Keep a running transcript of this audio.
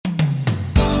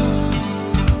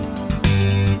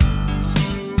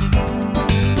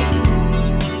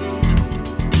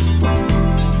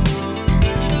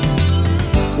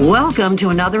Welcome to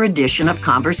another edition of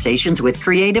Conversations with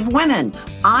Creative Women.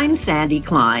 I'm Sandy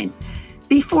Klein.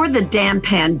 Before the damn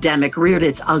pandemic reared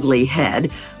its ugly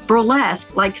head,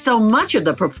 burlesque, like so much of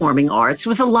the performing arts,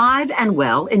 was alive and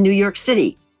well in New York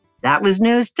City. That was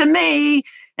news to me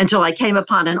until I came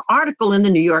upon an article in the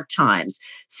New York Times.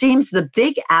 Seems the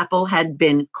Big Apple had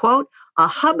been, quote, a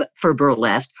hub for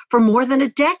burlesque for more than a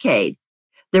decade.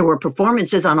 There were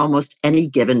performances on almost any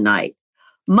given night.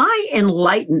 My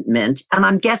enlightenment, and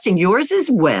I'm guessing yours as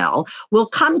well, will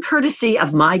come courtesy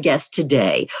of my guest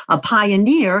today, a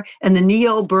pioneer in the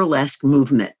neo-burlesque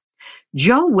movement.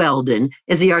 Jo Weldon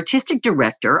is the artistic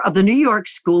director of the New York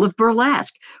School of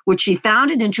Burlesque, which she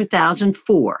founded in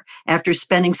 2004 after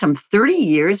spending some 30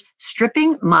 years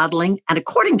stripping, modeling, and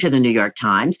according to the New York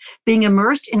Times, being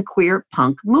immersed in queer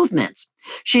punk movements.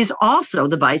 She's also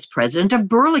the vice president of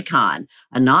Burlicon,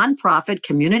 a nonprofit,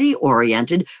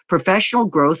 community-oriented professional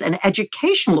growth and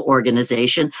educational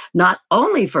organization, not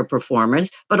only for performers,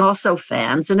 but also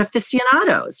fans and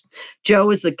aficionados.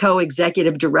 Jo is the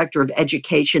co-executive director of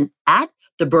education at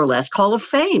the Burlesque Hall of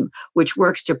Fame, which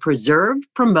works to preserve,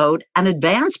 promote, and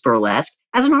advance burlesque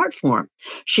as an art form.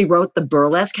 She wrote the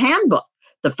Burlesque Handbook,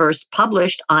 the first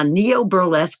published on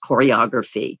neo-burlesque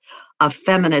choreography. A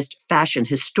feminist fashion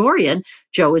historian,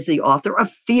 Jo is the author of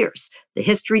Fierce, The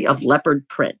History of Leopard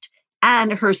Print.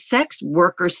 And her sex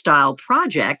worker style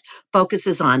project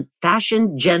focuses on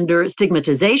fashion, gender,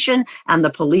 stigmatization, and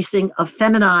the policing of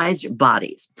feminized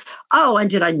bodies. Oh, and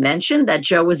did I mention that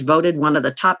Jo was voted one of the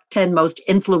top 10 most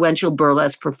influential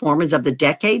burlesque performers of the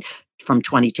decade from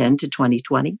 2010 to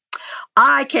 2020?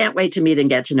 I can't wait to meet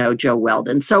and get to know Jo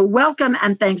Weldon. So welcome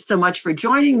and thanks so much for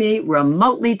joining me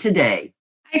remotely today.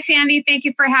 Hi, Sandy. Thank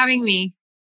you for having me.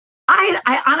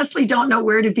 I honestly don't know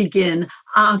where to begin.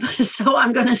 So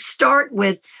I'm going to start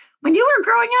with, when you were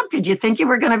growing up, did you think you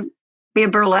were going to be a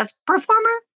burlesque performer?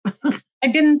 I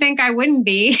didn't think I wouldn't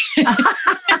be.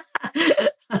 I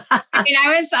mean,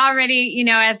 I was already,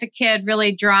 as a kid,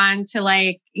 really drawn to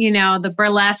the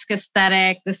burlesque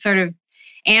aesthetic, the sort of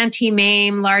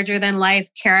anti-mame, larger than life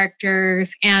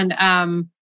characters. And, when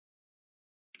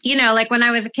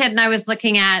I was a kid and I was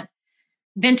looking at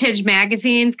vintage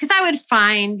magazines, because I would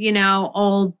find,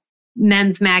 old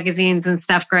men's magazines and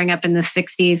stuff growing up in the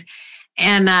 60s.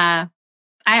 And I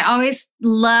always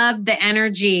loved the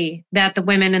energy that the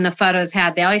women in the photos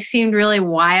had. They always seemed really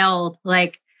wild.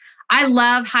 Like, I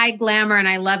love high glamour and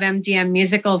I love MGM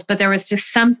musicals, but there was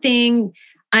just something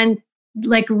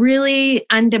really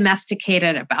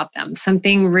undomesticated about them.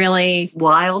 Something really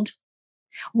wild,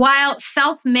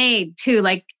 self-made too.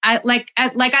 I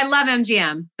love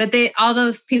MGM, but all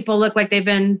those people look like they've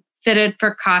been fitted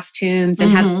for costumes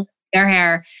and have their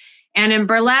hair. And in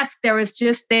burlesque, they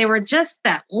were just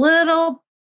that little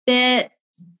bit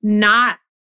not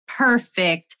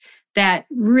perfect that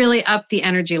really upped the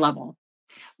energy level.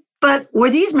 But were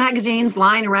these magazines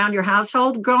lying around your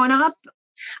household growing up?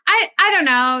 I don't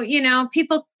know,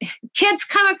 kids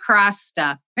come across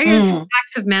stuff.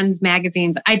 Stacks of men's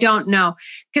magazines. I don't know.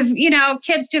 Because,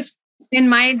 kids just, in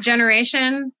my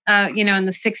generation, in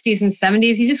the 60s and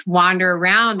 70s, you just wander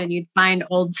around and you'd find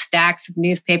old stacks of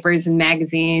newspapers and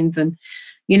magazines. And,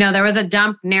 there was a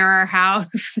dump near our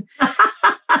house.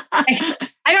 I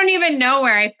don't even know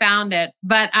where I found it.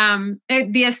 But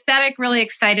the aesthetic really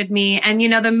excited me. And,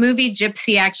 the movie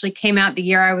Gypsy actually came out the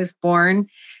year I was born.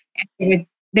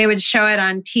 They would show it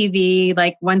on TV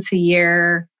like once a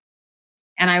year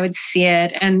and I would see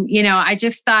it. And, I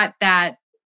just thought that,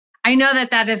 I know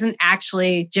that isn't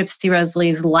actually Gypsy Rose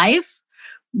Lee's life,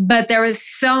 but there was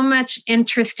so much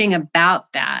interesting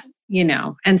about that,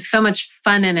 and so much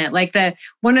fun in it. Like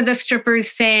one of the strippers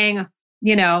saying,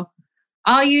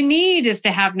 all you need is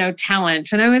to have no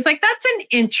talent. And I was like, that's an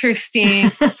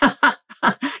interesting.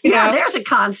 There's a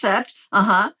concept.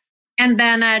 Uh-huh. And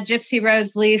then Gypsy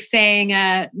Rose Lee saying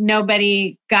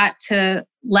nobody got to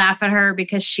laugh at her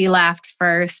because she laughed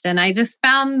first. And I just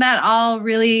found that all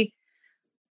really,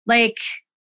 it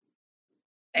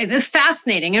was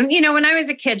fascinating. And, when I was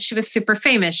a kid, she was super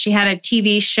famous. She had a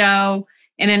TV show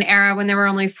in an era when there were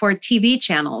only 4 TV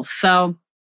channels. So,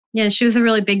 yeah, she was a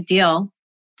really big deal.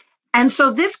 And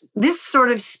so this sort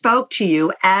of spoke to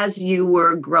you as you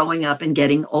were growing up and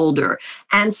getting older.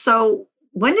 And so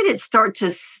when did it start to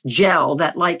gel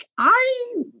that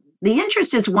the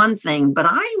interest is one thing, but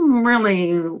I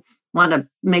really want to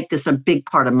make this a big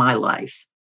part of my life?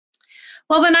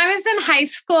 Well, when I was in high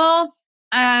school,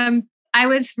 I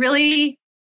was really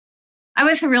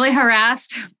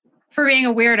harassed for being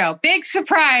a weirdo. Big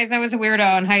surprise. I was a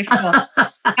weirdo in high school.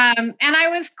 And I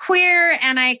was queer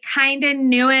and I kind of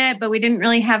knew it, but we didn't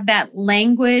really have that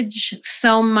language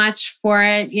so much for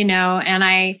it,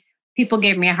 and people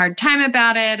gave me a hard time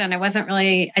about it. And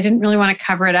I didn't really want to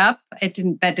cover it up.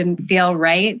 That didn't feel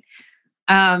right.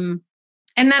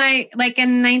 And then I, like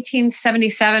in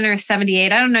 1977 or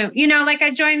 78, I don't know,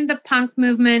 I joined the punk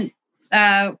movement,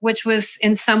 which was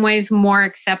in some ways more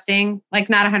accepting, like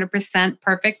not 100%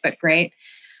 perfect, but great.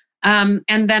 And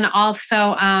then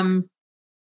also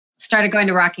started going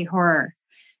to Rocky Horror.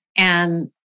 And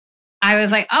I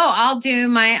was like, oh, I'll do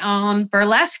my own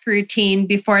burlesque routine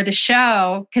before the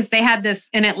show. Because they had this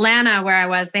in Atlanta where I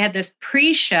was, they had this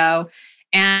pre-show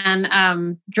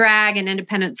and drag and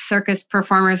independent circus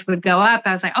performers would go up.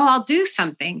 I was like, oh, I'll do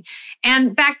something.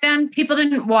 And back then, people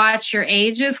didn't watch your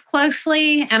age as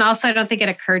closely. And also, I don't think it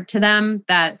occurred to them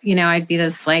that, I'd be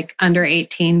this like under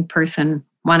 18 person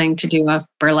wanting to do a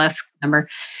burlesque number.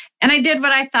 And I did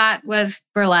what I thought was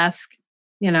burlesque,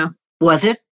 Was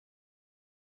it?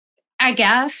 I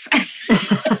guess.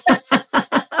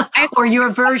 Or your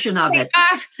version of it.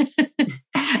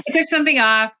 I took something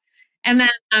off. And then,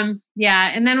 and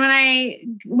then when I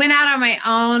went out on my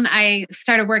own, I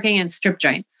started working in strip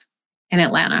joints in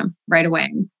Atlanta right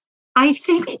away. I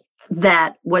think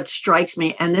that what strikes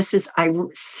me, and I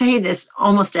say this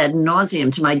almost ad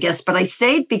nauseum to my guests, but I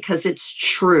say it because it's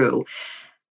true.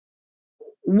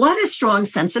 What a strong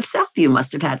sense of self you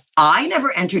must have had. I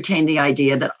never entertained the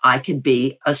idea that I could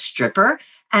be a stripper,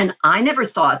 and I never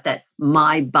thought that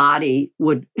my body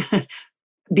would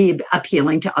be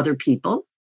appealing to other people.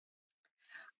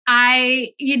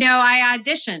 I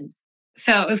auditioned.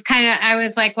 So it was I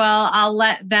was like, well, I'll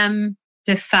let them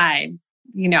decide.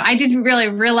 I didn't really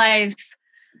realize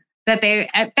that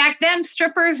back then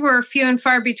strippers were few and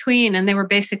far between and they were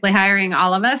basically hiring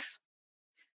all of us.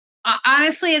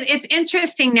 Honestly, it's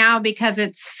interesting now because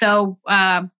it's so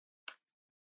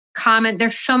common.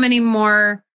 There's so many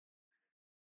more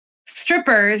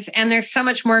strippers and there's so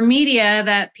much more media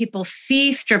that people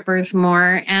see strippers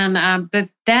more. And but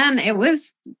then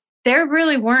there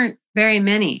really weren't very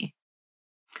many.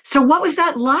 So what was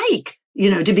that like,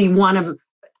 to be one of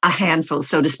a handful,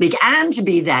 so to speak, and to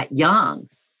be that young?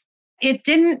 It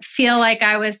didn't feel like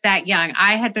I was that young.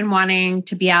 I had been wanting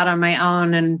to be out on my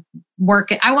own and work.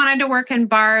 I wanted to work in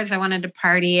bars. I wanted to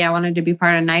party. I wanted to be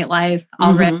part of nightlife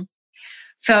already. Mm-hmm.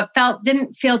 So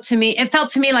it felt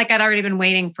to me like I'd already been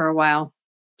waiting for a while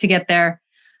to get there.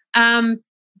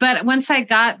 But once I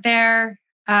got there,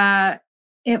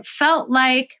 it felt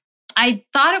like I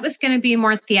thought it was going to be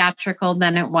more theatrical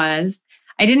than it was.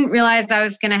 I didn't realize I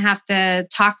was going to have to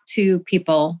talk to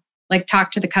people, like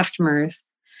talk to the customers.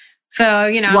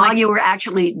 So, while you were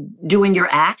actually doing your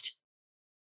act?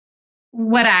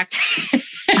 What act?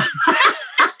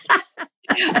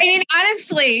 I mean,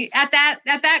 honestly, at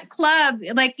that club,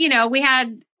 we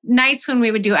had nights when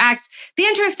we would do acts. The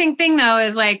interesting thing though,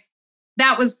 is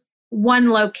that was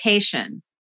one location,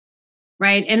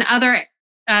 right? In other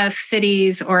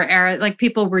cities or era,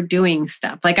 people were doing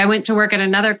stuff. I went to work at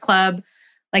another club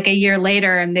a year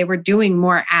later and they were doing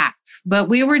more acts, but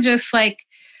we were just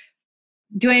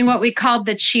doing what we called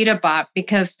the Cheetah Bop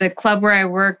because the club where I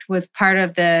worked was part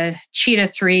of the Cheetah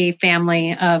 3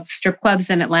 family of strip clubs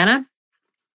in Atlanta.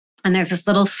 And there's this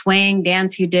little swaying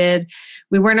dance you did.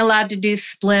 We weren't allowed to do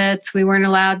splits. We weren't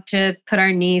allowed to put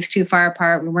our knees too far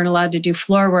apart. We weren't allowed to do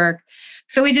floor work.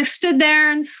 So we just stood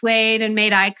there and swayed and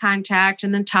made eye contact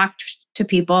and then talked to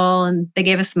people and they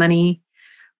gave us money.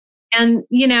 And,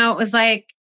 it was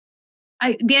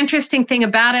the interesting thing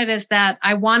about it is that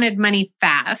I wanted money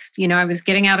fast. I was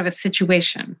getting out of a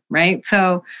situation, right?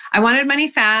 So I wanted money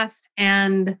fast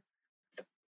and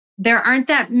there aren't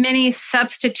that many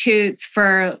substitutes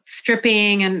for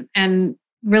stripping and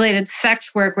related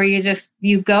sex work where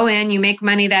you go in, you make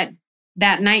money that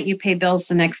night, you pay bills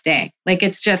the next day.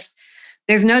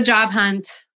 There's no job hunt,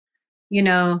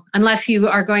 unless you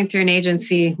are going through an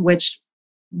agency, which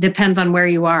depends on where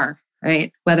you are,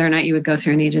 right? Whether or not you would go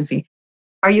through an agency.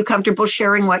 Are you comfortable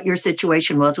sharing what your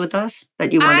situation was with us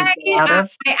that you wanted to get out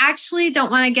of? I actually don't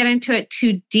want to get into it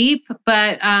too deep,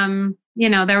 but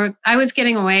I was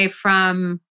getting away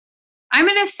from, I'm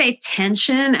going to say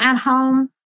tension at home.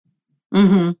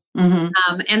 Mm-hmm.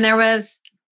 Mm-hmm. And there was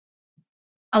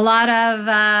a lot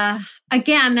of,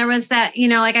 again, there was that,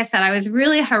 like I said, I was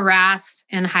really harassed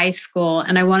in high school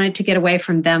and I wanted to get away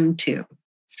from them too.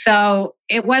 So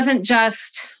it wasn't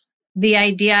just the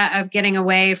idea of getting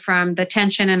away from the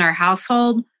tension in our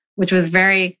household, which was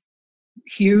very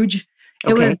huge.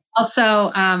 Okay. It was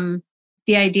also,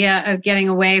 the idea of getting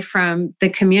away from the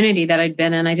community that I'd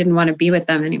been in. I didn't want to be with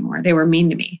them anymore. They were mean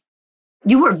to me.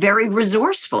 You were very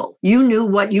resourceful. You knew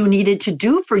what you needed to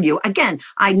do for you. Again,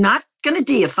 I'm not going to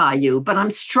deify you, but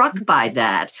I'm struck by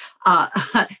that,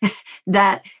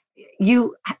 that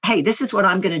hey, this is what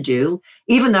I'm going to do,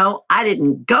 even though I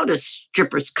didn't go to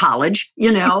strippers college,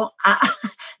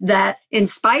 that in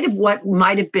spite of what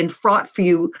might have been fraught for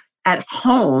you at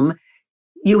home,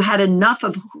 you had enough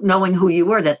of knowing who you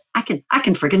were that I can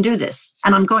freaking do this,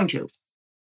 and I'm going to.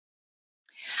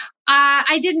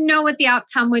 I didn't know what the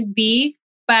outcome would be,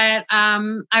 but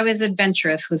I was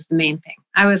adventurous was the main thing.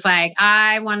 I was like,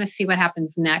 I want to see what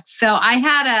happens next. So I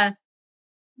had a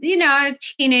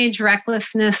teenage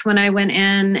recklessness when I went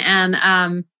in. And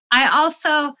I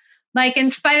also,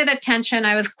 in spite of the tension,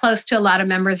 I was close to a lot of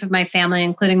members of my family,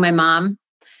 including my mom.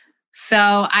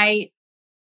 So I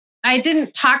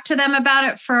didn't talk to them about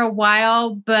it for a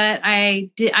while, but I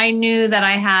knew that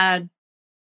I had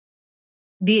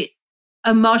the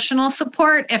emotional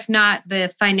support, if not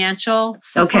the financial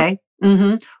support. Okay.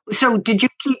 Mm-hmm. So did you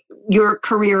keep your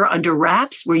career under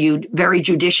wraps? Were you very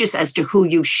judicious as to who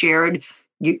you shared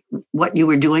what you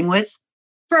were doing with?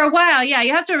 For a while, yeah.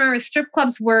 You have to remember strip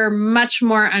clubs were much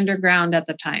more underground at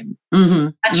the time. Mm-hmm.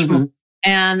 Much more.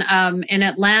 And in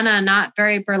Atlanta, not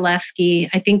very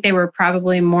burlesque-y. I think they were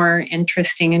probably more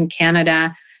interesting in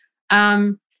Canada.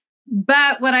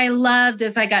 But what I loved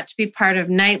is I got to be part of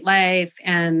nightlife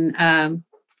and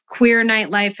queer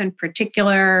nightlife in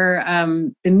particular,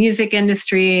 the music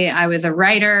industry. I was a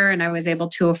writer and I was able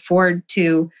to afford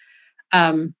to,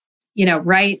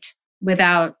 write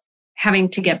without having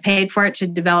to get paid for it to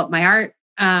develop my art.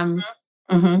 And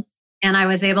I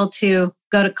was able to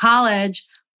go to college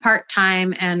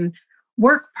part-time and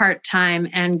work part-time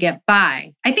and get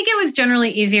by. I think it was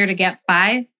generally easier to get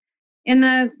by in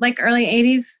the early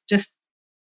 80s, just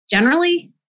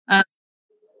generally,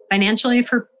 financially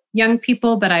for young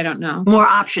people, but I don't know. More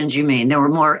options, you mean? There were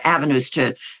more avenues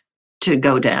to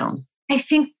go down. I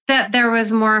think that there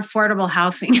was more affordable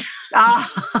housing.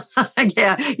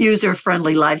 Yeah,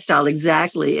 user-friendly lifestyle.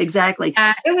 Exactly.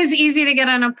 It was easy to get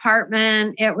an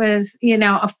apartment. It was,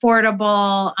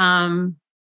 affordable.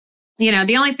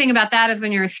 The only thing about that is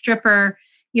when you're a stripper,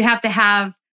 you have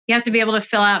to be able to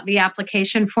fill out the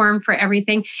application form for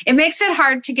everything. It makes it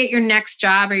hard to get your next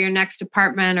job or your next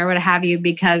apartment or what have you,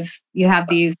 because you have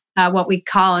these, what we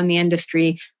call in the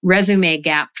industry, resume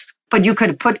gaps. But you could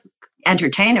have put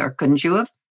entertainer, couldn't you have?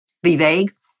 Be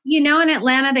vague? In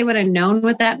Atlanta, they would have known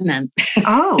what that meant.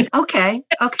 Oh, okay.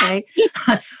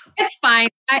 It's fine.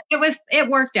 It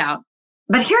worked out.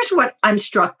 But here's what I'm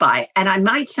struck by, and I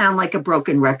might sound like a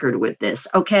broken record with this,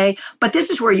 okay? But this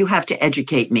is where you have to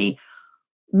educate me.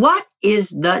 What is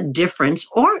the difference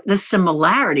or the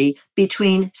similarity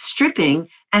between stripping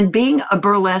and being a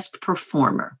burlesque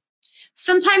performer?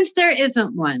 Sometimes there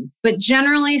isn't one, but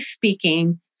generally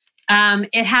speaking,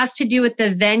 it has to do with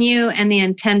the venue and the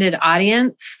intended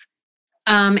audience.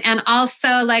 And also,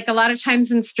 a lot of times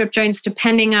in strip joints,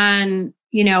 depending on,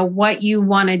 what you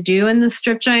want to do in the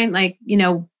strip joint,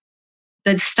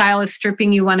 the style of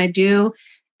stripping you want to do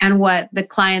and what the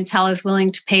clientele is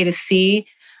willing to pay to see.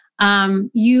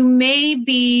 You may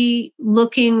be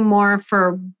looking more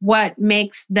for what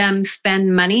makes them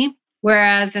spend money,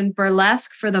 whereas in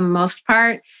burlesque, for the most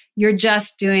part, you're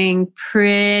just doing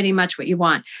pretty much what you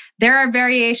want. There are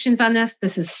variations on this.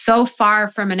 This is so far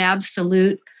from an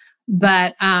absolute,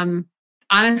 but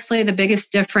honestly, the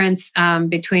biggest difference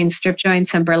between strip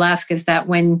joints and burlesque is that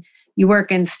when you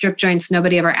work in strip joints,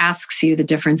 nobody ever asks you the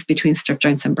difference between strip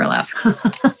joints and burlesque.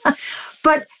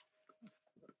 But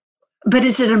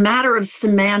is it a matter of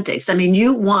semantics? I mean,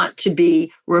 you want to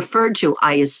be referred to,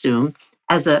 I assume,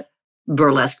 as a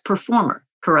burlesque performer,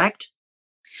 correct?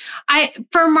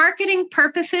 For marketing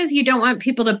purposes, you don't want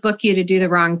people to book you to do the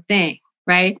wrong thing,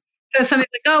 right? So somebody's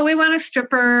like, oh, we want a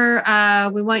stripper.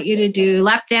 We want you to do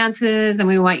lap dances and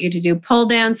we want you to do pole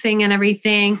dancing and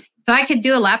everything. So I could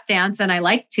do a lap dance and I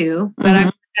like to, but I'm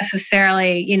not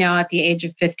necessarily, at the age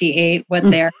of 58, what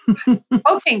they're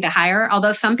hoping to hire,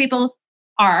 although some people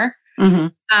are.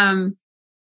 But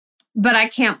I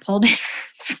can't pole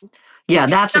dance. Yeah,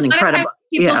 that's an incredible.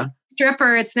 Yeah.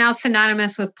 Stripper, it's now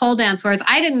synonymous with pole dance, whereas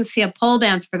I didn't see a pole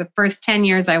dance for the first 10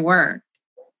 years I worked.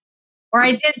 Or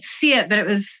I did see it, but it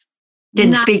was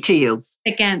didn't speak to you.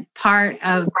 Significant part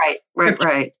of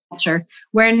right culture.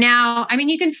 Where now, I mean,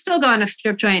 you can still go on a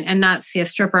strip joint and not see a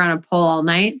stripper on a pole all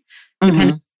night,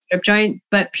 depending on the strip joint.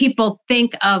 But people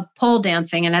think of pole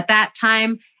dancing, and at that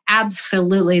time,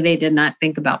 absolutely, they did not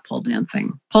think about pole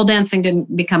dancing. Pole dancing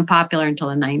didn't become popular until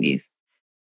the 90s.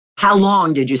 How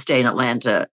long did you stay in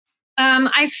Atlanta?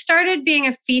 I started being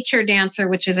a feature dancer,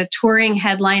 which is a touring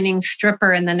headlining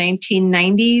stripper in the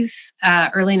 1990s,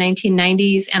 early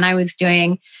 1990s. And I was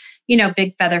doing,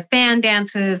 big feather fan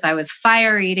dances. I was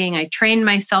fire eating. I trained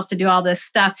myself to do all this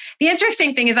stuff. The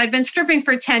interesting thing is I'd been stripping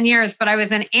for 10 years, but I was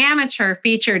an amateur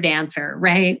feature dancer,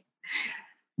 right?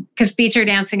 Because feature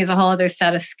dancing is a whole other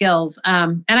set of skills.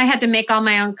 And I had to make all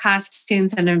my own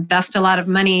costumes and invest a lot of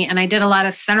money. And I did a lot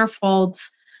of centerfolds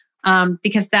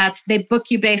because they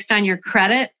book you based on your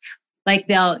credits. Like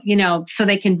they'll, so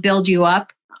they can build you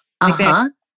up. Like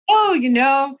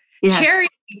Cherry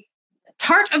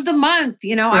Tart of the Month,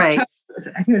 right. October,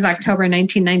 I think it was October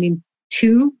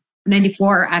 1992,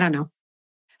 94, I don't know.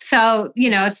 So,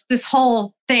 it's this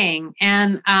whole thing.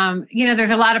 And, there's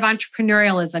a lot of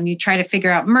entrepreneurialism. You try to figure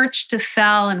out merch to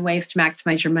sell and ways to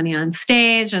maximize your money on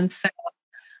stage. And so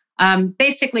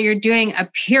basically you're doing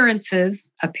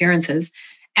appearances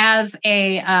as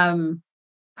a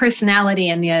personality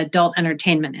in the adult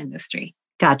entertainment industry.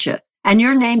 Gotcha. And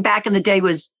your name back in the day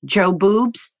was Joe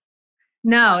Boobs?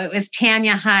 No, it was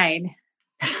Tanya Hyde.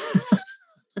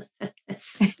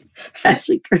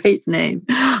 That's a great name.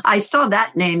 I saw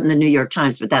that name in the New York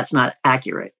Times, but that's not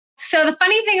accurate. So the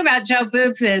funny thing about Joe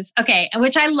Boobs is,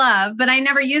 which I love, but I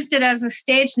never used it as a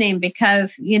stage name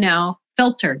because,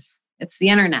 filters. It's the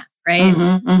internet, right?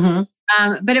 Mm-hmm,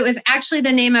 mm-hmm. But it was actually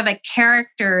the name of a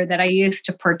character that I used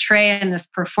to portray in this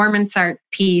performance art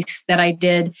piece that I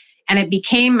did. And it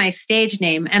became my stage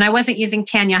name. And I wasn't using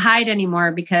Tanya Hyde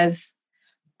anymore because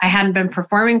I hadn't been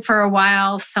performing for a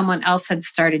while. Someone else had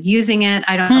started using it.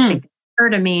 I don't think it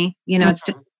occurred to me. It's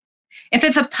just, if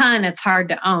it's a pun, it's hard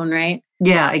to own, right?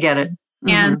 Yeah, I get it. Mm-hmm.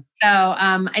 And so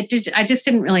I just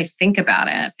didn't really think about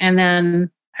it. And then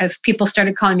as people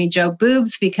started calling me Joe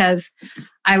Boobs because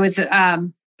I was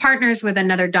partners with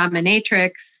another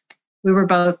dominatrix. We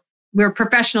were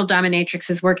professional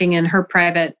dominatrixes working in her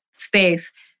private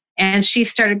space. And she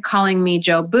started calling me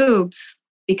Joe Boobs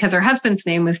because her husband's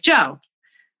name was Joe.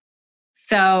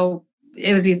 So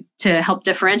it was easy to help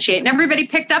differentiate. And everybody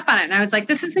picked up on it. And I was like,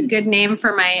 this is a good name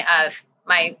for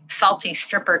my salty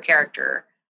stripper character.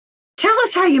 Tell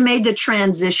us how you made the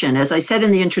transition. As I said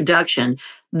in the introduction,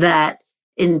 that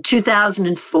in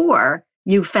 2004,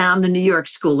 you found the New York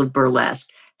School of Burlesque.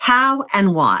 How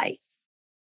and why?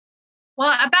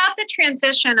 Well, about the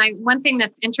transition, one thing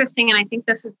that's interesting, and I think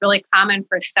this is really common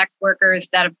for sex workers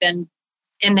that have been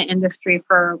in the industry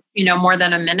for, more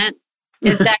than a minute,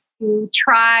 is that you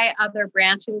try other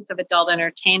branches of adult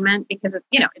entertainment because,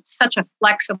 it's such a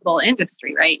flexible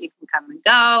industry, right? You can come and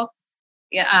go.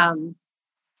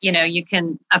 You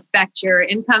can affect your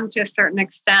income to a certain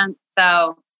extent.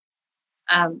 So,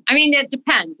 it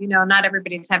depends. Not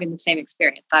everybody's having the same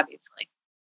experience, obviously.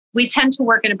 We tend to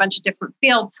work in a bunch of different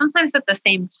fields, sometimes at the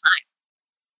same time,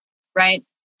 right?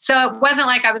 So it wasn't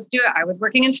like I was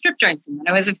working in strip joints, and then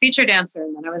I was a feature dancer,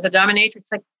 and then I was a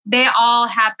dominatrix. Like they all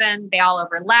happened, they all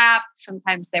overlapped.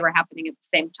 Sometimes they were happening at the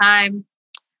same time.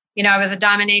 I was a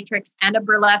dominatrix and a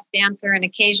burlesque dancer, and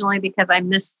occasionally because I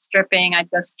missed stripping,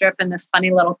 I'd go strip in this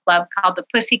funny little club called the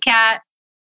Pussycat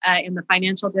in the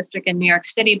financial district in New York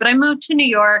City. But I moved to New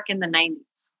York in the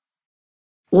 90s.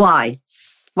 Why?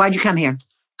 Why'd you come here?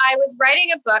 I was writing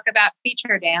a book about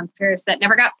feature dancers that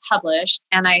never got published,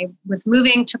 and I was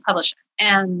moving to publish it.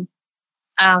 And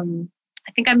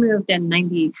I think I moved in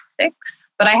 96,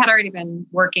 but I had already been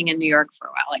working in New York for a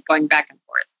while, like going back and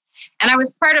forth. And I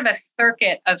was part of a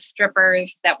circuit of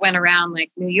strippers that went around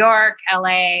like New York,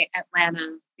 LA, Atlanta,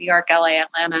 New York, LA,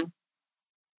 Atlanta.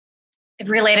 It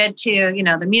related to,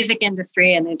 the music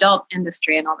industry and the adult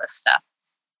industry and all this stuff.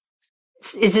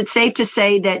 Is it safe to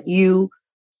say that you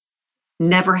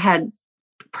never had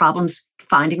problems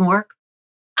finding work?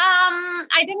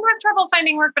 I didn't have trouble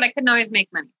finding work, but I couldn't always make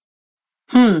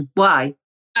money. Why?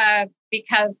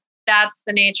 Because that's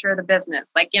the nature of the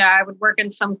business. Like, I would work in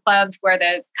some clubs where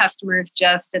the customers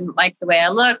just didn't like the way I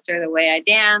looked or the way I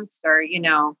danced or,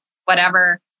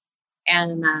 whatever,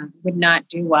 and would not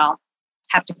do well.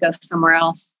 Have to go somewhere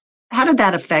else. How did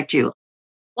that affect you?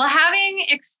 Well, having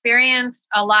experienced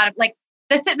a lot of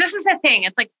this is the thing.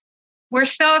 It's like, we're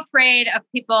so afraid of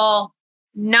people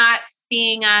not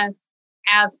seeing us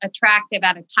as attractive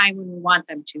at a time when we want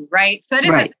them to, right? So it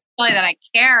isn't really that I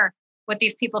care what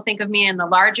these people think of me in the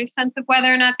larger sense of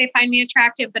whether or not they find me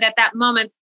attractive, but at that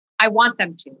moment, I want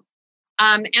them to.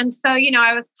 And so,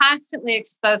 I was constantly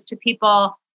exposed to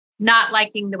people not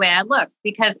liking the way I look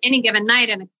because any given night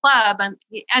in a club,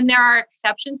 and there are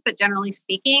exceptions, but generally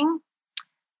speaking,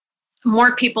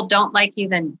 more people don't like you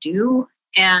than do.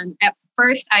 And at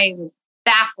first I was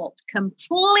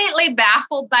completely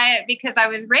baffled by it because I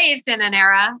was raised in an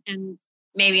era, and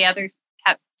maybe others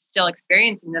still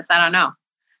experiencing this. I don't know.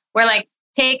 Where like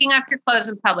taking off your clothes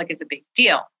in public is a big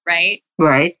deal, right?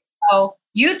 Right. So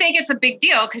you think it's a big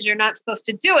deal because you're not supposed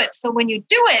to do it. So when you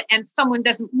do it and someone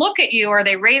doesn't look at you or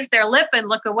they raise their lip and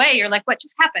look away, you're like, what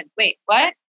just happened? Wait,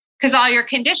 what? Because all your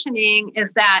conditioning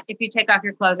is that if you take off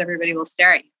your clothes, everybody will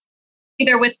stare at you,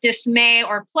 either with dismay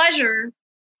or pleasure,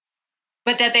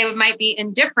 but that they might be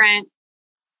indifferent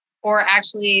or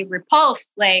actually repulsed.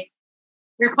 Like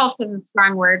repulsed is a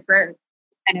strong word for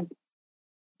kind of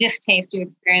distaste you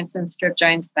experience in strip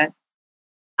joints, but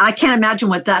I can't imagine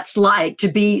what that's like to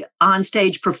be on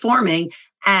stage performing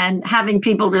and having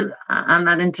people that I'm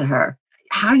not into her.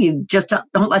 How you just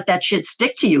don't let that shit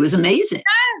stick to you is amazing.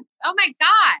 Yes. Oh my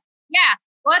God. Yeah.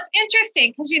 Well, it's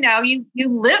interesting because, you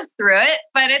live through it,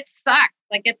 but it sucks.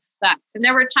 Like it sucks. And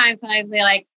there were times when I was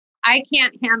like, I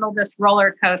can't handle this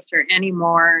roller coaster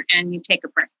anymore. And you take a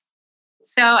break.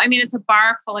 So, I mean, it's a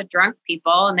bar full of drunk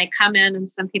people and they come in and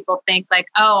some people think like,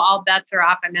 oh, all bets are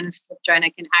off. I'm in a strip joint. I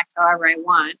can act however I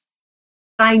want.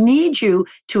 I need you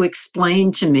to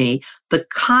explain to me the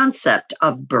concept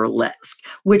of burlesque,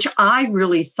 which I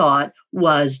really thought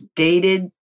was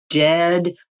dated,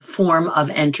 dead form of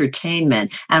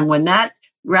entertainment. And when that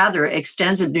rather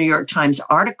extensive New York Times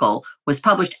article was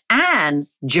published, and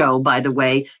Joe, by the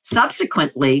way,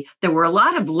 subsequently, there were a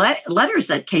lot of letters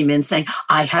that came in saying,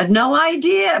 I had no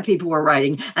idea, people were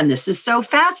writing, and this is so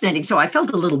fascinating. So I felt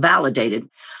a little validated.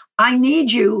 I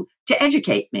need you to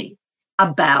educate me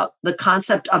about the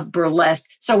concept of burlesque.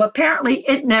 So apparently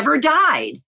it never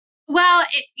died. Well,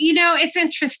 it's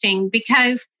interesting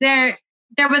because there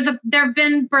have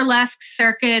been burlesque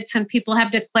circuits and people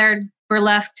have declared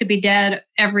burlesque to be dead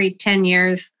every 10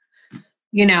 years,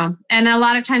 and a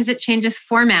lot of times it changes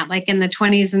format. Like in the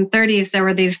 20s and 30s, there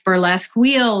were these burlesque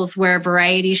wheels where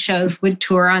variety shows would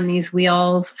tour on these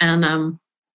wheels. And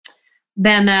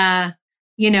then,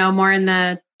 more in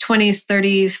the 20s,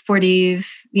 30s,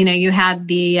 40s, you had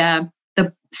the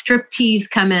striptease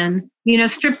come in.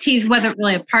 Striptease wasn't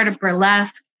really a part of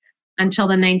burlesque until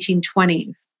the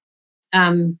 1920s.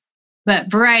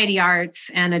 But variety arts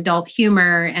and adult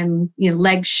humor and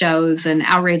leg shows and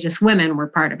outrageous women were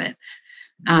part of it.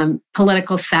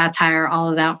 Political satire, all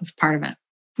of that was part of it.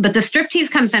 But the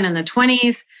striptease comes in the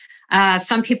 20s.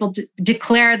 Some people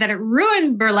declare that it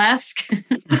ruined burlesque.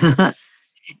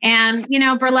 And,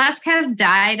 burlesque has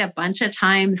died a bunch of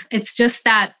times. It's just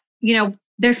that,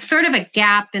 there's sort of a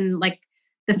gap in like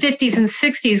the 50s and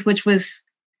 60s, which was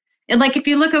like, if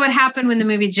you look at what happened when the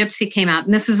movie Gypsy came out,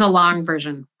 and this is a long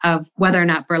version of whether or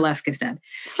not burlesque is dead.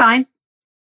 It's fine.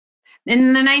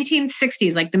 In the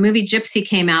 1960s, like the movie Gypsy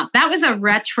came out, that was a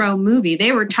retro movie.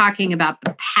 They were talking about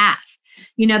the past.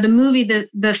 The movie,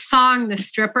 the song, The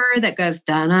Stripper that goes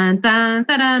dun dun dun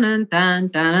dun dun dun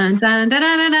dun dun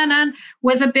dun dun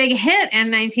was a big hit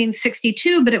in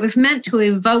 1962, but it was meant to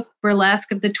evoke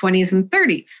burlesque of the 20s and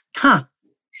 30s. Huh.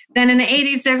 Then in the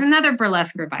 80s, there's another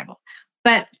burlesque revival.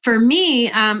 But for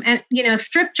me,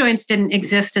 strip joints didn't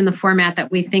exist in the format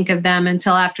that we think of them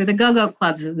until after the go-go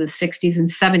clubs of the 60s and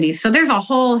 70s. So there's a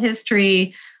whole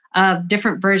history of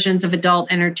different versions of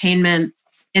adult entertainment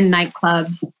in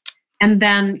nightclubs. And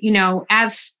then,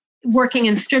 as working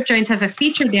in strip joints as a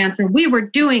feature dancer, we were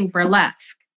doing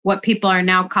burlesque, what people are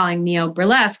now calling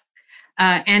neo-burlesque.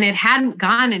 And it hadn't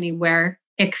gone anywhere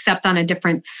except on a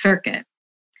different circuit.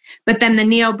 But then the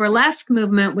neo-burlesque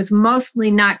movement was mostly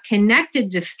not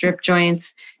connected to strip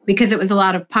joints because it was a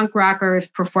lot of punk rockers,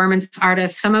 performance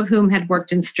artists, some of whom had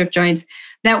worked in strip joints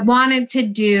that wanted to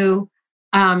do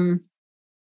a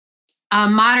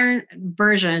modern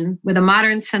version with a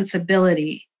modern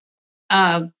sensibility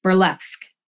of burlesque.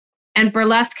 And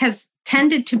burlesque has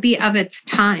tended to be of its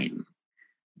time,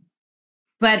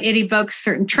 but it evokes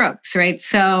certain tropes, right?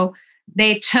 So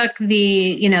they took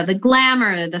the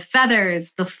glamour, the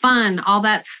feathers, the fun, all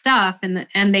that stuff, and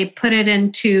they put it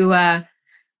into,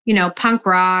 punk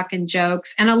rock and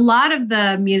jokes. And a lot of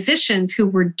the musicians who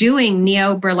were doing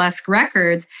neo-burlesque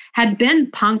records had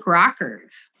been punk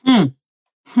rockers.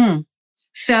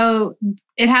 So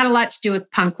it had a lot to do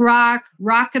with punk rock,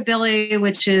 rockabilly,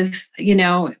 which is,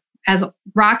 as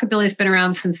rockabilly's been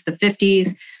around since the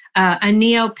 50s, a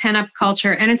neo pinup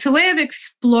culture. And it's a way of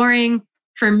exploring.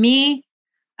 For me,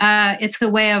 it's the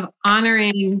way of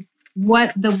honoring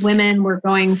what the women were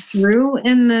going through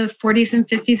in the 40s and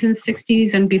 50s and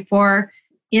 60s and before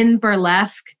in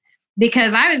burlesque,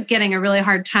 because I was getting a really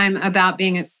hard time about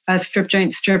being a strip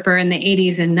joint stripper in the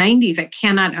 80s and 90s. I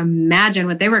cannot imagine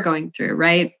what they were going through,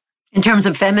 right? In terms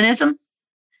of feminism?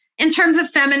 In terms of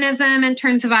feminism, in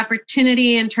terms of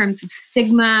opportunity, in terms of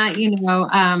stigma,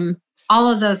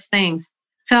 all of those things.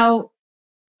 So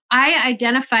I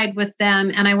identified with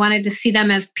them and I wanted to see them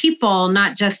as people,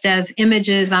 not just as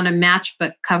images on a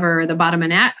matchbook cover or the bottom of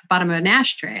an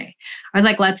ashtray. I was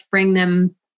like, let's bring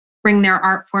their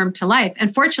art form to life.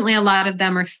 And fortunately, a lot of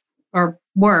them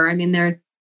were. I mean,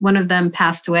 one of them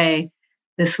passed away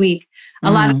this week.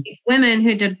 A lot of women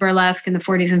who did burlesque in the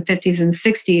 40s and 50s and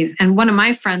 60s. And one of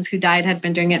my friends who died had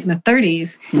been doing it in the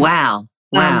 30s. Wow.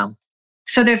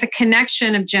 So there's a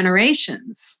connection of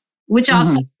generations, which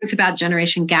also is about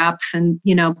generation gaps and,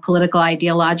 political,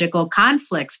 ideological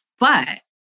conflicts. But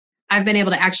I've been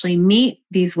able to actually meet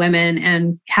these women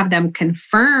and have them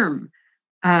confirm,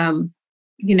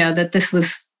 that this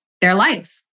was their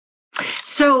life.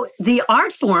 So the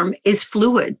art form is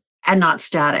fluid and not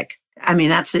static. I mean,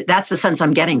 that's the sense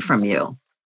I'm getting from you.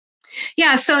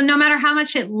 Yeah. So no matter how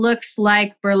much it looks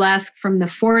like burlesque from the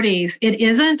 40s, it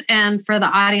isn't. And for the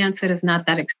audience, it is not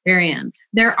that experience.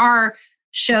 There are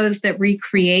shows that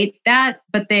recreate that,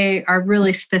 but they are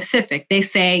really specific. They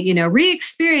say,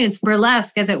 re-experience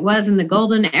burlesque as it was in the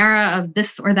golden era of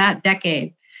this or that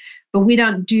decade. But we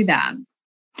don't do that.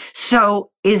 So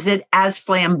is it as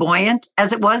flamboyant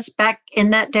as it was back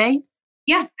in that day?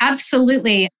 Yeah,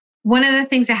 absolutely. One of the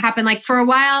things that happened, like for a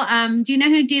while, do you know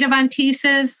who Dita Von Teese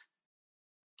is?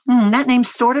 That name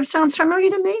sort of sounds familiar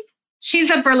to me.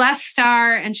 She's a burlesque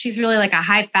star and she's really like a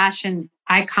high fashion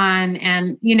icon.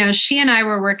 And, she and I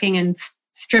were working in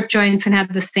strip joints and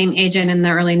had the same agent in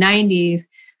the early 90s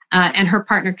and her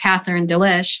partner, Catherine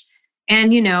Delish.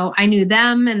 And, I knew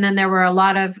them. And then there were a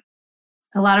lot of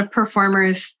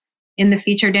performers in the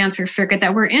feature dancer circuit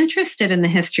that were interested in the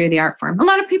history of the art form. A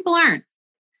lot of people aren't.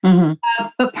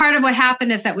 But part of what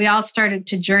happened is that we all started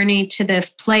to journey to this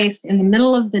place in the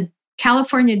middle of the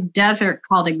California desert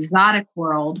called Exotic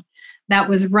World that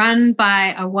was run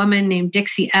by a woman named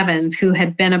Dixie Evans, who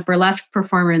had been a burlesque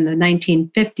performer in the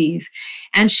 1950s.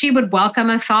 And she would welcome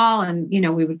us all. And,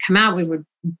 we would come out, we would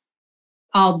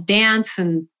all dance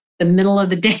in the middle of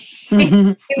the day.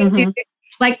 We would do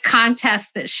like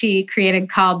contests that she created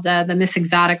called the Miss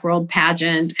Exotic World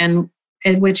pageant, and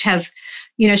which has,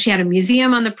 she had a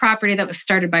museum on the property that was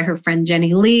started by her friend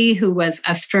Jenny Lee, who was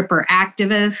a stripper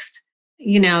activist.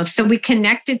 So we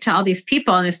connected to all these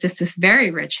people, and it's just this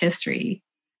very rich history.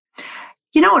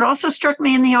 It also struck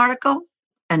me in the article,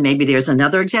 and maybe there's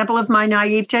another example of my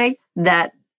naivete,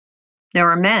 that there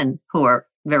are men who are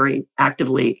very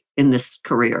actively in this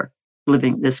career,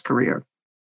 living this career.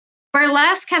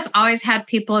 Burlesque has always had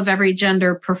people of every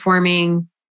gender performing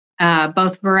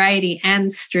both variety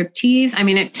and striptease. I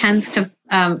mean, it tends to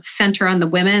center on the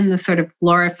women, the sort of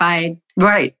glorified,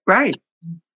 right,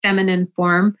 feminine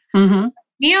form.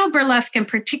 Neo-burlesque in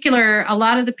particular, a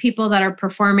lot of the people that are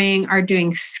performing are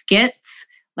doing skits,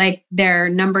 like their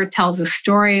number tells a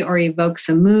story or evokes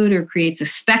a mood or creates a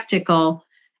spectacle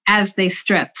as they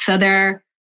strip. So they're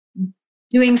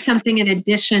doing something in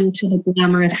addition to the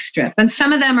glamorous strip. And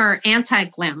some of them are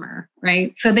anti-glamour,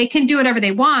 right? So they can do whatever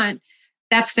they want.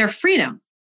 That's their freedom,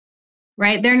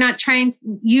 right? They're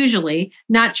usually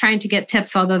not trying to get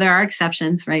tips, although there are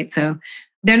exceptions, right? So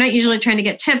they're not usually trying to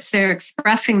get tips. They're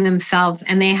expressing themselves,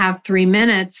 and they have 3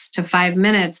 minutes to 5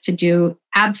 minutes to do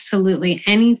absolutely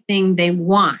anything they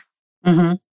want.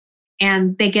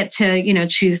 And they get to,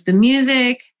 choose the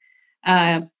music,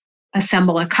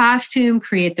 assemble a costume,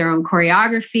 create their own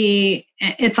choreography.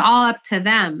 It's all up to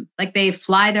them. Like they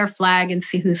fly their flag and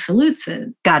see who salutes it.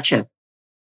 Gotcha.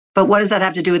 But what does that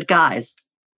have to do with guys?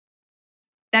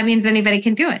 That means anybody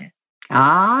can do it.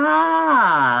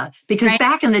 Because right?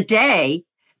 back in the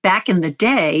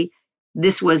day,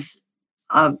 this was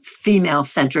a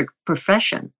female-centric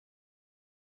profession.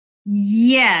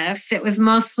 Yes, it was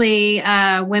mostly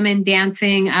women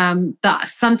dancing.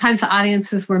 Sometimes the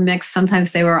audiences were mixed.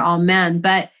 Sometimes they were all men.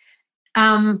 But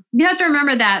you have to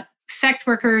remember that sex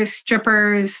workers,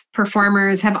 strippers,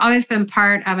 performers have always been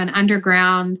part of an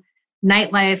underground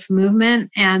nightlife movement.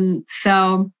 And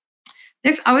so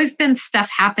there's always been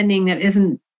stuff happening that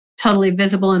isn't totally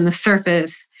visible in the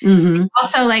surface.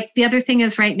 Also, like the other thing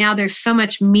is right now, there's so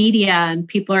much media and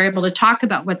people are able to talk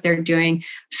about what they're doing.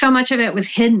 So much of it was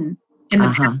hidden in the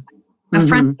past. A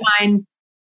friend of mine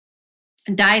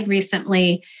died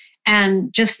recently.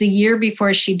 And just the year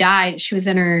before she died, she was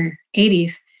in her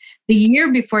 80s. The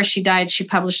year before she died, she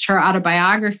published her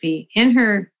autobiography in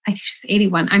her, I think she's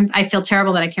 81. I feel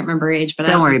terrible that I can't remember her age, but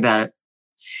don't worry about it.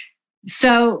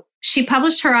 So she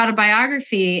published her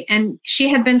autobiography, and she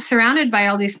had been surrounded by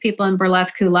all these people in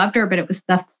burlesque who loved her, but it was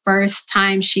the first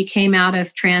time she came out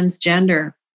as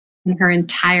transgender in her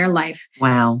entire life.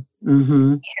 Wow. She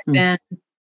had been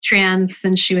trans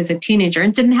since she was a teenager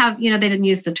and didn't have, they didn't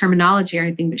use the terminology or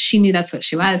anything, but she knew that's what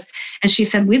she was. And she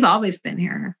said, we've always been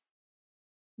here.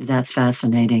 That's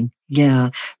fascinating. Yeah.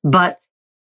 But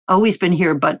always been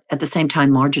here, but at the same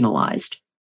time marginalized.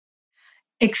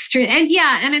 Extreme. And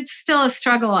yeah, and it's still a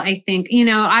struggle, I think.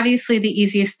 Obviously the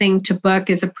easiest thing to book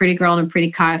is a pretty girl in a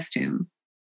pretty costume.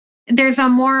 There's a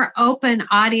more open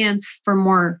audience for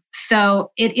more.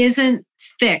 So it isn't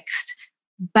fixed,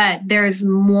 but there's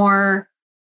more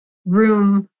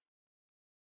room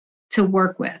to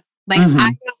work with. Like I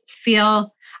don't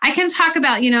feel I can talk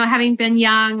about, having been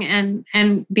young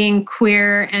and being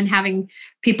queer and having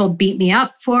people beat me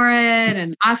up for it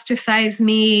and ostracize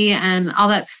me and all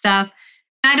that stuff.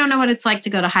 I don't know what it's like to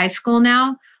go to high school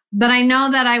now, but I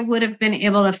know that I would have been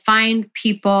able to find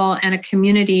people and a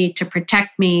community to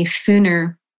protect me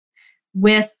sooner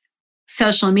with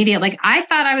social media. Like I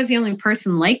thought I was the only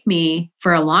person like me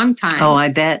for a long time. Oh, I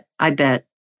bet.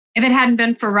 If it hadn't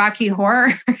been for Rocky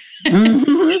Horror,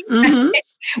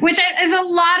 which is a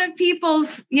lot of people's,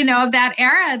 of that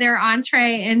era, their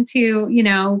entree into,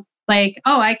 like,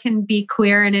 oh, I can be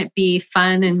queer and it be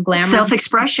fun and glamorous.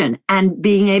 Self-expression and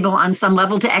being able on some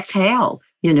level to exhale,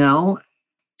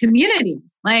 Community.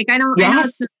 Like, I know a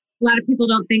lot of people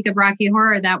don't think of Rocky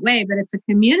Horror that way, but it's a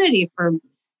community for,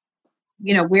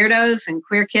 weirdos and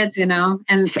queer kids, and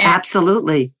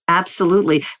absolutely,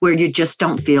 where you just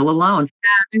don't feel alone.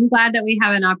 I'm glad that we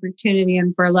have an opportunity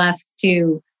in burlesque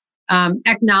to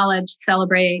acknowledge,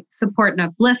 celebrate, support, and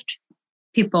uplift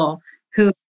people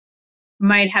who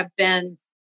might have been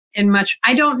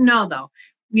I don't know though.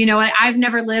 I've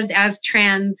never lived as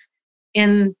trans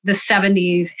in the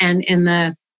 70s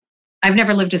and I've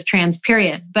never lived as trans,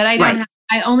 period. But I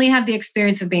only have the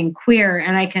experience of being queer,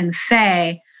 and I can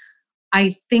say,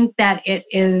 I think that it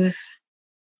is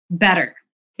better.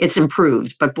 It's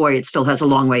improved, but boy, it still has a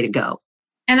long way to go.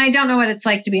 And I don't know what it's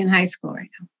like to be in high school right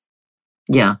now.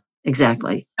 Yeah,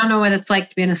 exactly. I don't know what it's like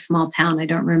to be in a small town. I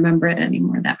don't remember it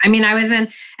anymore. I was in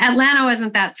Atlanta,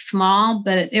 wasn't that small,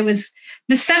 but it was,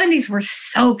 the 70s were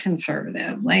so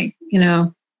conservative. Like,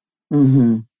 that's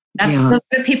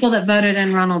the people that voted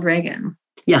in Ronald Reagan.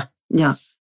 Yeah.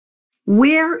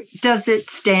 Where does it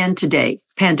stand today,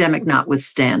 pandemic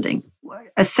notwithstanding?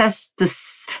 Assess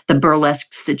the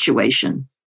burlesque situation.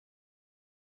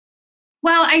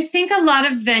 Well, I think a lot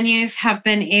of venues have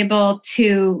been able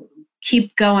to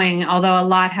keep going, although a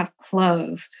lot have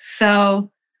closed.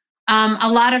 So a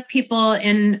lot of people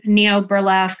in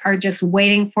neo-burlesque are just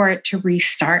waiting for it to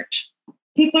restart.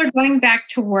 People are going back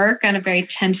to work on a very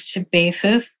tentative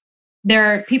basis.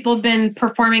 People have been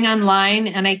performing online,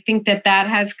 and I think that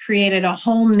has created a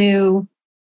whole new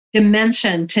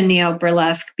dimension to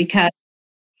neo-burlesque because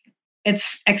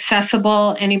it's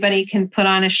accessible. Anybody can put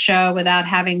on a show without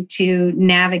having to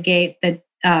navigate the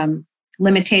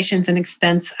limitations and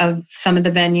expense of some of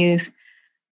the venues.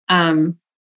 And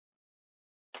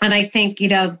I think,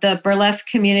 the burlesque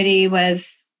community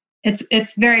it's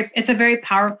a very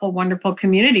powerful, wonderful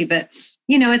community, but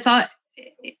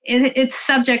it's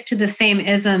subject to the same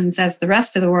isms as the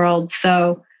rest of the world.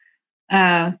 So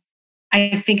I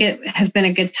think it has been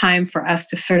a good time for us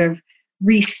to sort of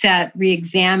reset,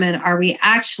 re-examine, are we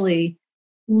actually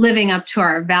living up to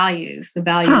our values, the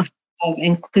values of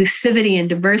inclusivity and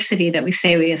diversity that we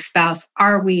say we espouse?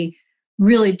 Are we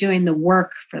really doing the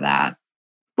work for that?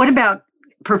 What about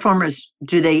performers?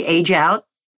 Do they age out?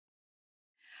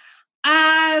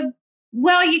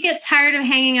 Well, you get tired of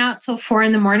hanging out till 4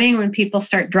 a.m. when people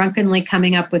start drunkenly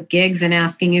coming up with gigs and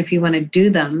asking you if you want to do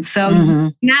them. So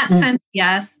in that sense,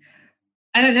 yes.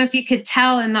 I don't know if you could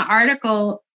tell in the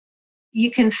article, you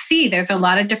can see there's a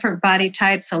lot of different body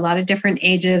types, a lot of different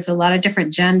ages, a lot of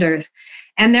different genders.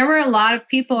 And there were a lot of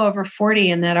people over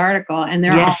 40 in that article, and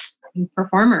they're all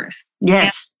performers.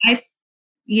 Yes. And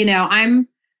I'm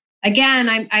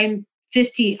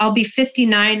 50, I'll be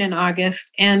 59 in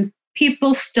August, and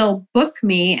people still book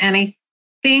me. And I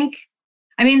think,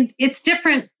 it's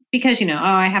different because,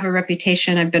 I have a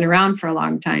reputation. I've been around for a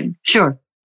long time. Sure.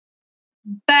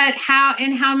 But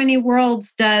in how many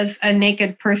worlds does a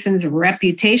naked person's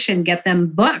reputation get them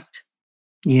booked?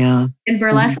 Yeah. In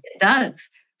burlesque, it does.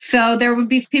 So there would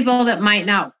be people that might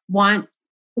not want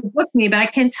to book me, but I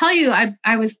can tell you,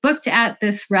 I was booked at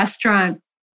this restaurant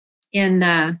on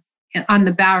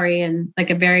the Bowery, and like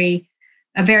a very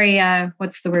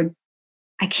what's the word?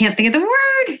 I can't think of the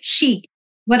word. Chic,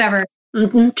 whatever.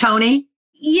 Tony.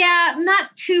 Yeah,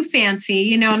 not too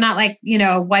fancy, not like,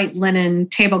 white linen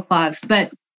tablecloths,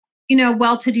 but,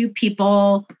 well-to-do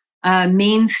people,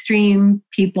 mainstream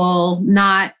people,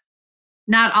 not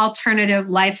alternative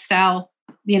lifestyle,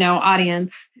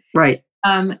 audience. Right.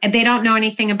 And they don't know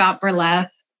anything about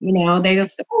burlesque, they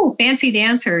just, fancy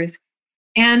dancers.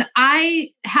 And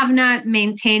I have not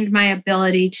maintained my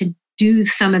ability to do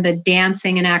some of the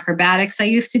dancing and acrobatics I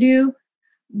used to do,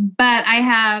 but I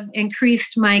have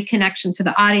increased my connection to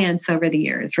the audience over the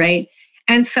years, right?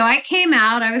 And so I came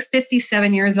out, I was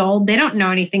 57 years old. They don't know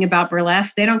anything about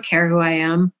burlesque. They don't care who I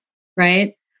am,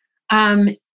 right?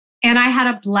 And I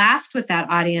had a blast with that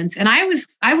audience. And I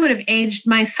would have aged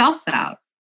myself out.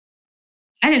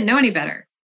 I didn't know any better.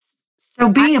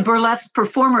 So being a burlesque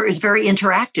performer is very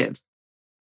interactive.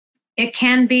 It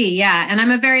can be, yeah. And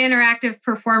I'm a very interactive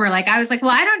performer. Like I was like,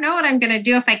 well, I don't know what I'm going to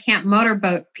do if I can't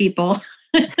motorboat people.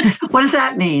 What does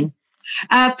that mean?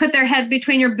 Put their head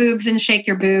between your boobs and shake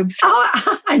your boobs.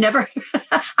 Oh,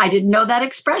 I didn't know that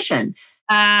expression.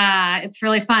 It's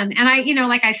really fun. And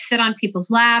I sit on people's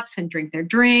laps and drink their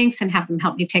drinks and have them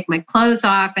help me take my clothes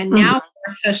off. And now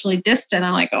we're socially distant.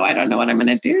 I'm like, oh, I don't know what I'm going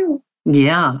to do.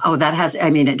 Yeah. Oh,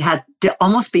 it had to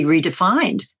almost be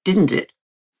redefined, didn't it?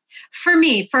 For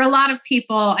me, for a lot of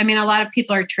people, a lot of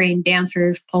people are trained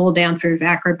dancers, pole dancers,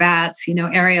 acrobats,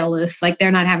 aerialists, like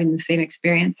they're not having the same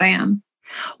experience I am.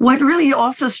 What really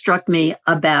also struck me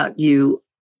about you,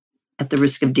 at the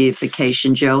risk of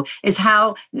deification, Jo, is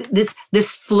how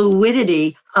this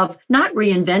fluidity of not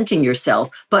reinventing yourself,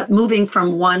 but moving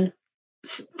from one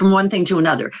thing to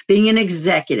another, being an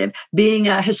executive, being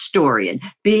a historian,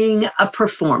 being a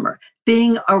performer,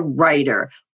 being a writer.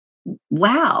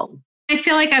 Wow. I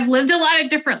feel like I've lived a lot of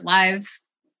different lives,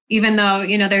 even though,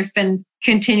 there's been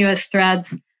continuous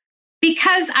threads,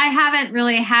 because I haven't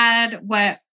really had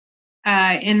what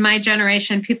in my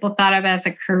generation people thought of as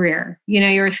a career.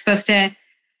 You were supposed to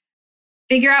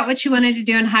figure out what you wanted to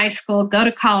do in high school, go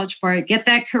to college for it, get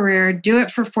that career, do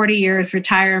it for 40 years,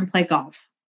 retire and play golf.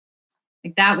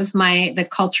 Like that was the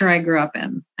culture I grew up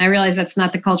in. I realize that's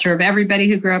not the culture of everybody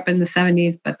who grew up in the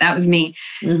 70s, but that was me.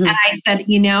 Mm-hmm. And I said,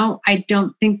 I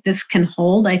don't think this can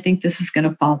hold. I think this is going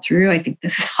to fall through. I think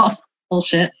this is all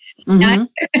bullshit.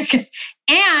 Mm-hmm.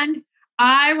 And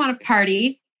I want to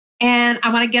party and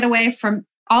I want to get away from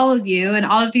all of you, and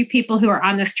all of you people who are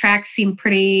on this track seem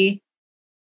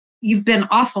you've been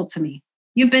awful to me.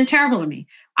 You've been terrible to me.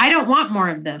 I don't want more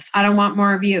of this. I don't want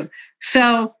more of you.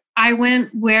 So I went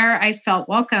where I felt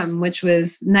welcome, which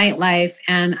was nightlife.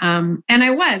 And I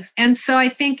was. And so I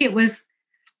think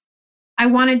I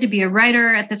wanted to be a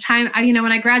writer at the time.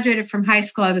 When I graduated from high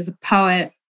school, I was a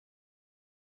poet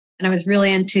and I was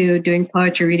really into doing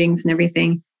poetry readings and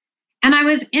everything. And I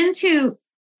was into,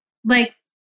 like,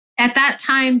 at that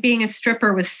time, being a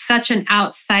stripper was such an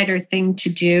outsider thing to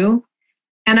do.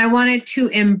 And I wanted to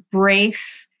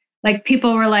embrace, like,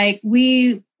 people were like,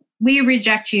 we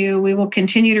reject you. We will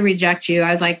continue to reject you.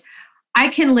 I was like, I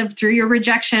can live through your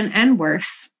rejection and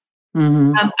worse.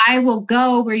 Mm-hmm. I will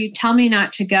go where you tell me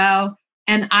not to go.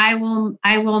 And I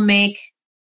will make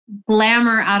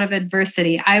glamour out of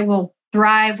adversity. I will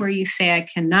thrive where you say I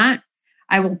cannot.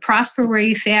 I will prosper where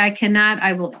you say I cannot.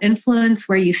 I will influence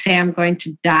where you say I'm going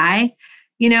to die.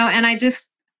 And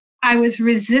I was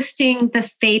resisting the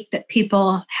fate that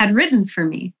people had written for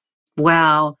me.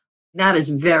 Wow. That is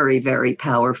very, very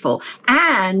powerful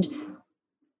and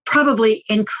probably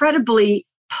incredibly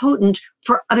potent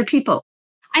for other people.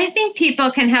 I think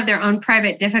people can have their own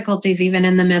private difficulties, even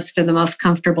in the midst of the most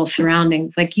comfortable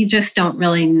surroundings. Like, you just don't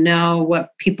really know what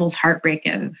people's heartbreak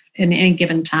is in any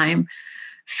given time.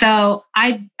 So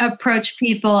I approach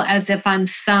people as if on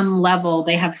some level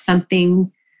they have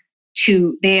something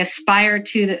they aspire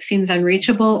to that seems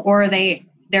unreachable, or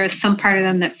there's some part of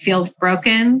them that feels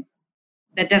broken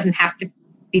that doesn't have to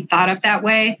be thought of that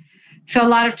way. So a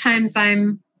lot of times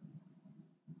I'm,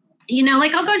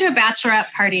 I'll go to a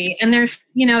bachelorette party and they're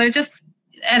just,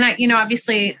 and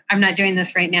obviously I'm not doing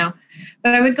this right now,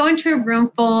 but I would go into a room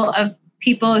full of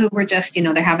people who were just,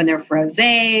 they're having their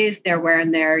frosés, they're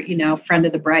wearing their, friend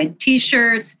of the bride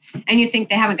t-shirts, and you think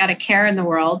they haven't got a care in the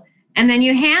world. And then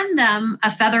you hand them a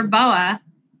feather boa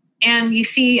and you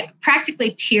see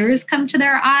practically tears come to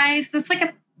their eyes. It's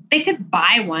like they could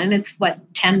buy one. It's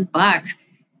 $10.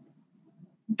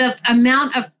 The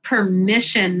amount of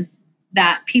permission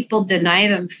that people deny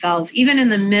themselves, even in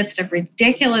the midst of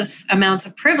ridiculous amounts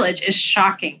of privilege, is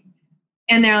shocking.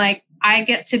 And they're like, I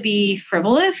get to be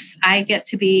frivolous. I get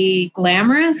to be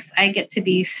glamorous. I get to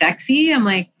be sexy. I'm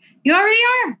like, you already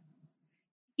are.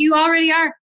 You already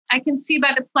are. I can see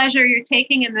by the pleasure you're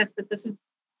taking in this that this is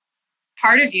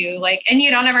part of you. Like, and you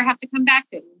don't ever have to come back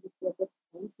to it.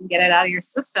 You can get it out of your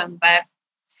system. But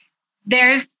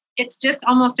it's just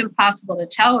almost impossible to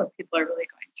tell what people are really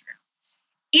going through.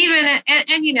 Even,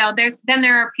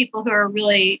 there are people who are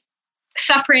really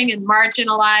suffering and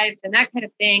marginalized and that kind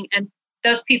of thing. And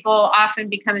those people often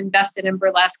become invested in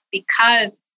burlesque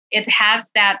because it has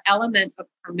that element of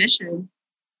permission.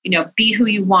 Be who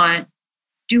you want,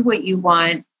 do what you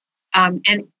want,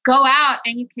 and go out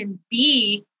and you can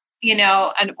be,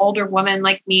 an older woman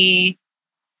like me,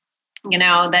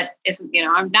 that isn't,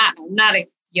 I'm not a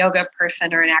yoga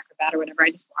person or an acrobat or whatever.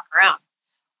 I just walk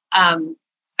around.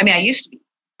 I used to be,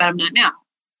 but I'm not now.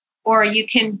 Or you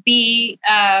can be,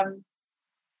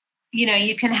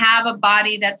 you can have a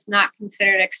body that's not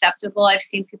considered acceptable. I've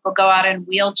seen people go out in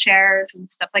wheelchairs and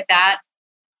stuff like that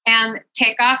and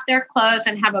take off their clothes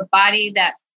and have a body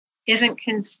that isn't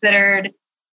considered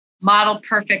model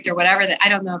perfect or whatever, that I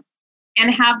don't know,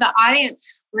 and have the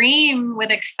audience scream with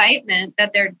excitement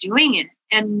that they're doing it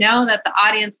and know that the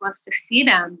audience wants to see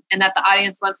them and that the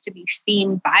audience wants to be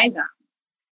seen by them.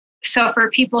 So for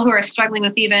people who are struggling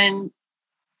with even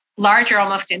larger,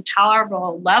 almost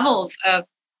intolerable levels of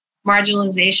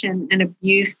marginalization and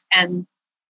abuse and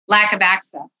lack of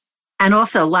access. And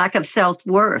also lack of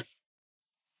self-worth.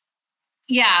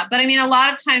 Yeah, but a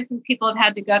lot of times when people have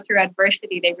had to go through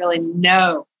adversity, they really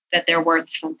know that they're worth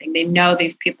something. They know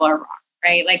these people are wrong,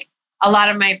 right? Like a lot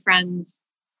of my friends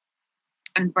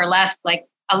in burlesque, like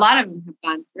a lot of them have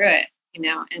gone through it,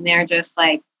 and they're just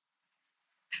like,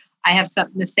 I have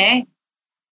something to say.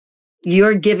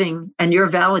 You're giving and you're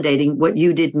validating what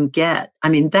you didn't get.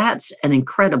 That's an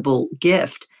incredible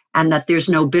gift, and that there's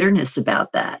no bitterness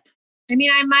about that. I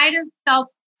might have felt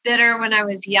bitter when I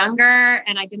was younger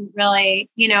and I didn't really,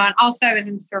 and also I was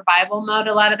in survival mode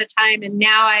a lot of the time. And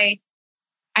now I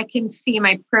can see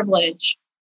my privilege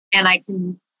and I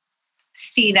can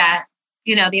see that,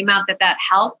 the amount that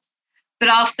helped, but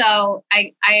also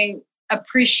I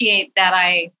appreciate that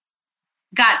I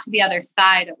got to the other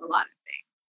side of a lot of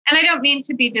things. And I don't mean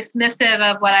to be dismissive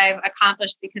of what I've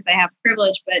accomplished because I have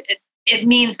privilege, but it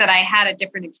means that I had a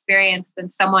different experience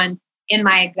than someone in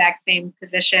my exact same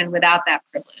position without that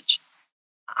privilege.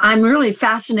 I'm really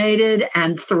fascinated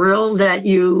and thrilled that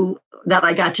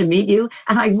I got to meet you.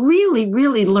 And I really,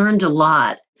 really learned a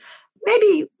lot.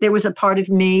 Maybe there was a part of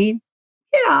me,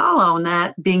 I'll own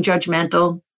that, being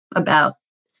judgmental about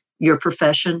your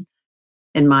profession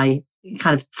in my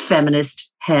kind of feminist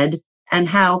head, and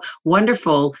how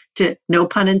wonderful to, no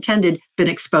pun intended, been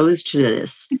exposed to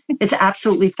this. It's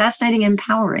absolutely fascinating and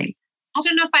empowering. I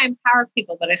don't know if I empower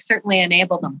people, but I certainly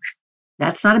enable them.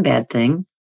 That's not a bad thing.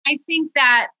 I think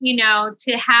that,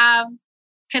 to have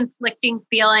conflicting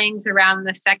feelings around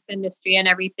the sex industry and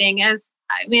everything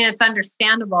it's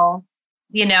understandable.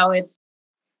 It's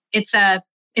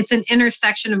an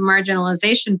intersection of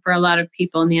marginalization for a lot of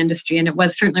people in the industry. And it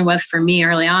certainly was for me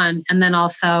early on. And then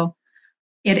also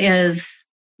it is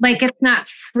like, it's not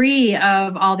free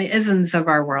of all the isms of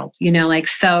our world,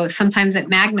 so sometimes it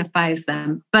magnifies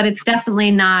them, but it's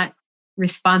definitely not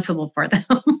responsible for them.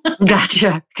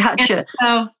 Gotcha.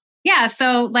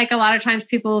 So like a lot of times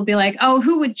people will be like, oh,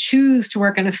 who would choose to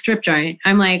work in a strip joint?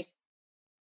 I'm like,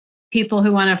 people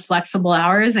who want flexible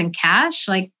hours and cash.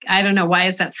 Like, I don't know, why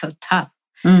is that so tough?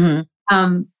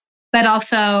 Mm-hmm. But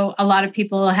also a lot of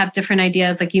people have different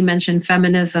ideas, like you mentioned,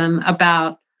 feminism,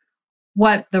 about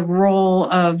what the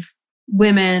role of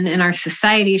women in our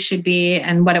society should be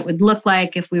and what it would look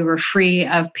like if we were free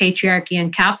of patriarchy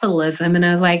and capitalism. And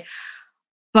I was like,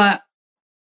 but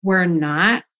we're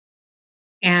not.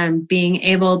 And being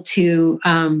able to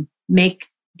make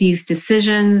these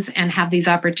decisions and have these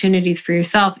opportunities for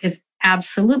yourself is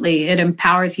absolutely, it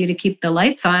empowers you to keep the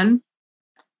lights on.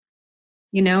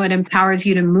 It empowers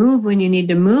you to move when you need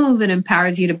to move. It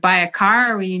empowers you to buy a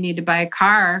car when you need to buy a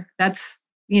car. That's,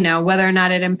 whether or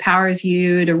not it empowers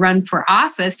you to run for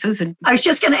office. I was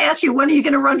just going to ask you, when are you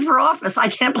going to run for office? I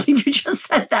can't believe you just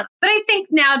said that. But I think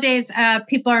nowadays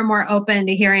people are more open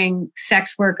to hearing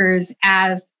sex workers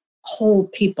as whole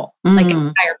people, like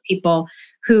entire people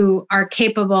who are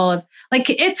capable of, like,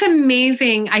 it's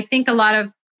amazing. I think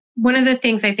one of the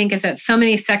things I think is that so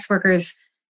many sex workers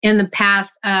in the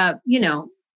past,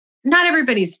 not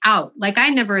everybody's out. Like, I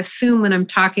never assume when I'm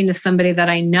talking to somebody that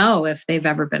I know if they've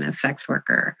ever been a sex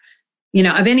worker,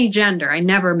 of any gender. I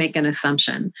never make an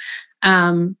assumption.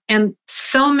 And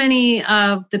so many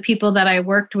of the people that I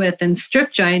worked with in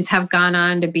strip joints have gone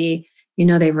on to be,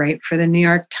 they write for the New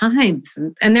York Times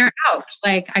and they're out.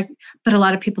 But a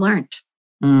lot of people aren't.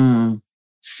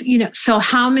 So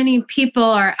how many people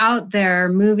are out there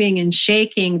moving and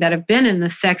shaking that have been in the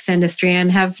sex industry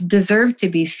and have deserved to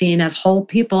be seen as whole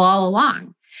people all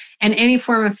along? And any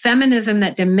form of feminism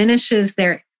that diminishes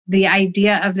the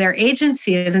idea of their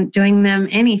agency isn't doing them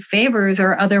any favors,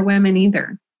 or other women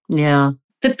either. Yeah.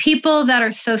 The people that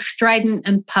are so strident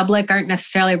and public aren't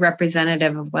necessarily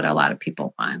representative of what a lot of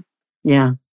people want.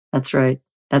 Yeah, that's right.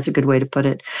 That's a good way to put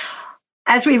it.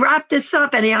 As we wrap this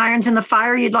up, any irons in the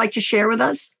fire you'd like to share with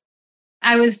us?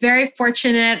 I was very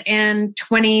fortunate in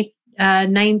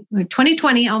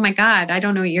 2020. Oh my God, I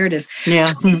don't know what year it is. Yeah.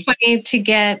 2020 to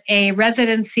get a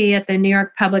residency at the New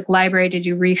York Public Library to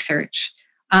do research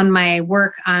on my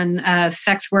work on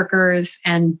sex workers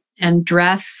and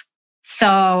dress.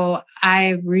 So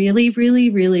I really, really,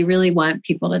 really, really want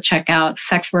people to check out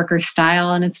Sex Worker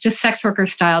Style, and it's just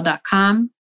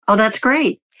sexworkerstyle.com. Oh, that's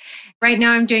great. Right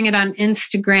now I'm doing it on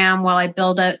Instagram while I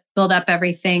build up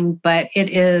everything, but it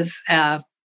is,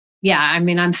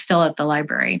 I'm still at the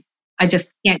library. I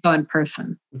just can't go in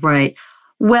person. Right.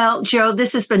 Well, Jo,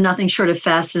 this has been nothing short of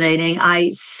fascinating. I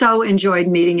so enjoyed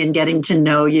meeting and getting to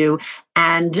know you,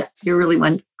 and you're really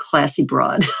one classy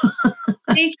broad.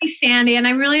 Thank you, Sandy. And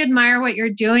I really admire what you're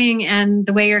doing and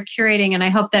the way you're curating. And I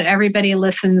hope that everybody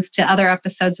listens to other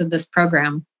episodes of this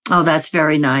program. Oh, that's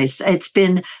very nice. It's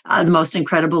been the most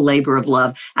incredible labor of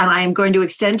love. And I am going to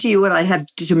extend to you what I have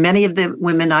to many of the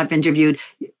women I've interviewed.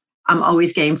 I'm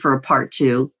always game for a part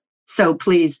 2. So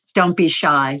please don't be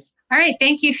shy. All right.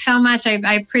 Thank you so much.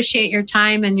 I appreciate your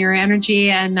time and your energy,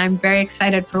 and I'm very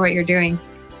excited for what you're doing.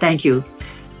 Thank you.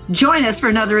 Join us for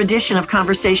another edition of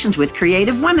Conversations with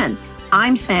Creative Women.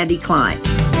 I'm Sandy Klein.